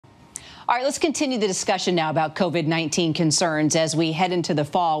All right, let's continue the discussion now about COVID-19 concerns as we head into the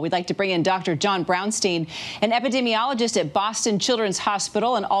fall. We'd like to bring in Dr. John Brownstein, an epidemiologist at Boston Children's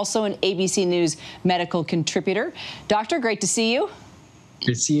Hospital and also an ABC News medical contributor. Doctor, great to see you.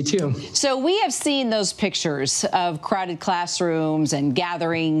 Good to see you too. So we have seen those pictures of crowded classrooms and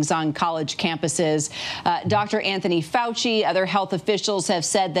gatherings on college campuses. Dr. Anthony Fauci, other health officials have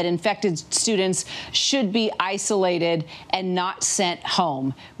said that infected students should be isolated and not sent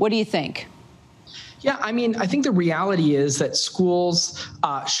home. What do you think? Yeah, I mean, I think the reality is that schools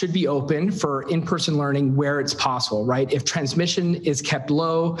should be open for in-person learning where it's possible, right? If transmission is kept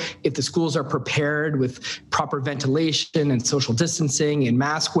low, if the schools are prepared with proper ventilation and social distancing and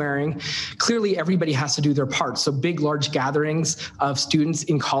mask wearing, clearly everybody has to do their part. So big, large gatherings of students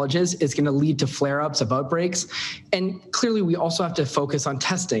in colleges is going to lead to flare-ups of outbreaks. And clearly we also have to focus on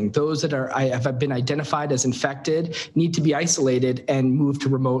testing. Those that have been identified as infected need to be isolated and move to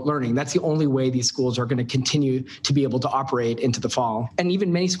remote learning. That's the only way these schools are going to continue to be able to operate into the fall. And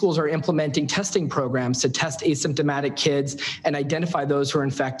even many schools are implementing testing programs to test asymptomatic kids and identify those who are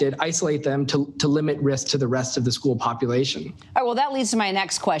infected, isolate them to limit risk to the rest of the school population. All right, well, that leads to my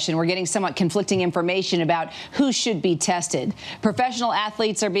next question. We're getting somewhat conflicting information about who should be tested. Professional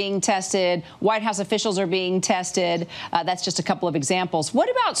athletes are being tested. White House officials are being tested. That's just a couple of examples.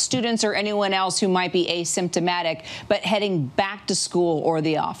 What about students or anyone else who might be asymptomatic but heading back to school or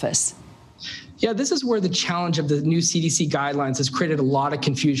the office? Yeah, this is where the challenge of the new CDC guidelines has created a lot of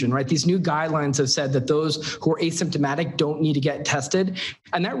confusion, right? These new guidelines have said that those who are asymptomatic don't need to get tested.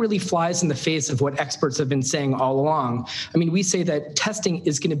 And that really flies in the face of what experts have been saying all along. I mean, we say that testing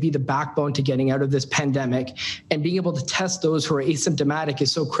is going to be the backbone to getting out of this pandemic, and being able to test those who are asymptomatic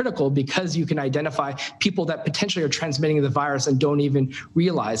is so critical because you can identify people that potentially are transmitting the virus and don't even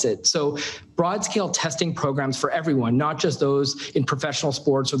realize it. So broad scale testing programs for everyone, not just those in professional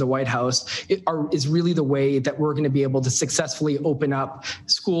sports or the White House, is really the way that we're going to be able to successfully open up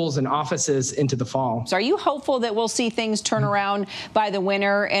schools and offices into the fall. So are you hopeful that we'll see things turn around by the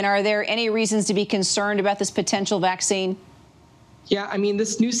winter? And are there any reasons to be concerned about this potential vaccine? Yeah, I mean,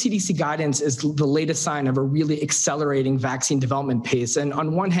 this new CDC guidance is the latest sign of a really accelerating vaccine development pace. And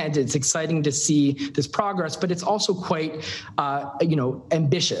on one hand, it's exciting to see this progress, but it's also quite,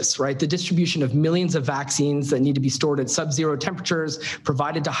 ambitious, right? The distribution of millions of vaccines that need to be stored at sub-zero temperatures,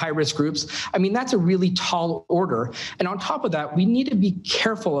 provided to high-risk groups. I mean, that's a really tall order. And on top of that, we need to be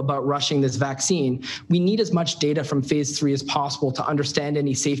careful about rushing this vaccine. We need as much data from phase 3 as possible to understand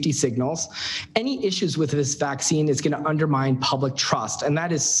any safety signals. Any issues with this vaccine is going to undermine public trust, and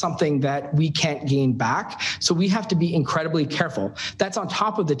that is something that we can't gain back. So we have to be incredibly careful. That's on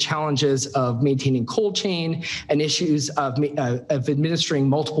top of the challenges of maintaining cold chain and issues of administering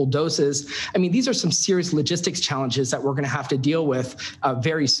multiple doses. I mean, these are some serious logistics challenges that we're going to have to deal with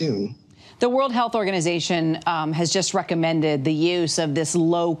very soon. The World Health Organization has just recommended the use of this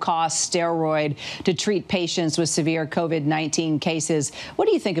low-cost steroid to treat patients with severe COVID-19 cases. What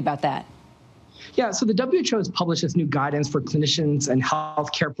do you think about that? Yeah, so the WHO has published this new guidance for clinicians and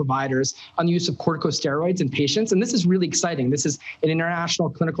healthcare providers on the use of corticosteroids in patients. And this is really exciting. This is an international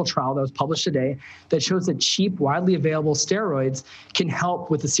clinical trial that was published today that shows that cheap, widely available steroids can help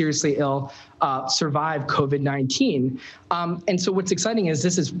with the seriously ill survive COVID-19. And so what's exciting is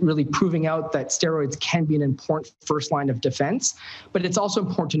this is really proving out that steroids can be an important first line of defense. But it's also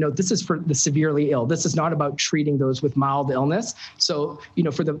important to note this is for the severely ill. This is not about treating those with mild illness. So,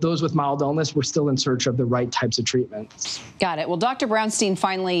 for those with mild illness, we're still in search of the right types of treatments. Got it. Well, Dr. Brownstein,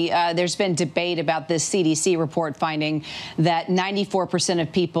 finally, there's been debate about this CDC report finding that 94%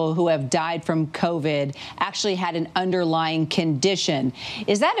 of people who have died from COVID actually had an underlying condition.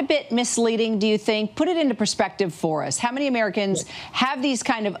 Is that a bit misleading, do you think? Put it into perspective for us. How many Americans have these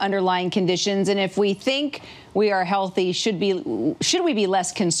kind of underlying conditions? And if we think we are healthy, should we be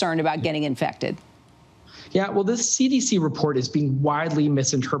less concerned about getting infected? Yeah, well, this CDC report is being widely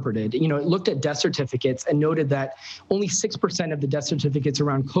misinterpreted. It looked at death certificates and noted that only 6% of the death certificates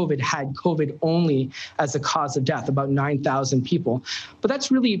around COVID had COVID only as the cause of death, about 9,000 people. But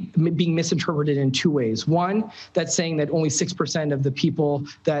that's really being misinterpreted in two ways. One, that's saying that only 6% of the people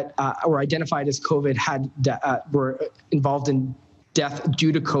that were identified as COVID were involved in death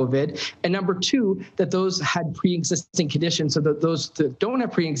due to COVID. And number two, that those had pre-existing conditions, so that those that don't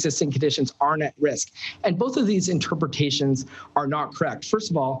have pre-existing conditions aren't at risk. And both of these interpretations are not correct. First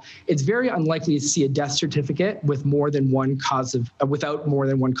of all, it's very unlikely to see a death certificate with without more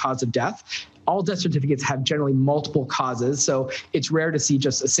than one cause of death. all death certificates have generally multiple causes, so it's rare to see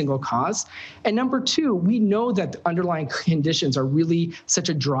just a single cause. And number two, we know that the underlying conditions are really such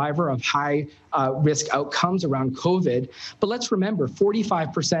a driver of high risk outcomes around COVID. But let's remember,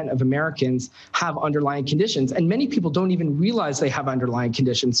 45% of Americans have underlying conditions, and many people don't even realize they have underlying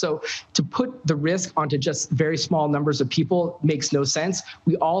conditions. So to put the risk onto just very small numbers of people makes no sense.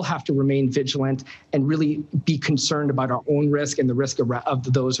 We all have to remain vigilant and really be concerned about our own risk and the risk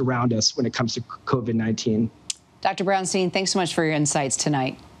of those around us when it comes to COVID-19. Dr. Brownstein, thanks so much for your insights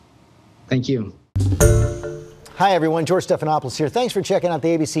tonight. Thank you. Hi, everyone. George Stephanopoulos here. Thanks for checking out the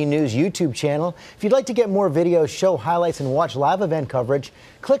ABC News YouTube channel. If you'd like to get more videos, show highlights, and watch live event coverage,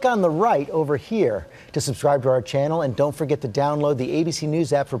 click on the right over here to subscribe to our channel. And don't forget to download the ABC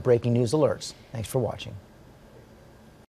News app for breaking news alerts. Thanks for watching.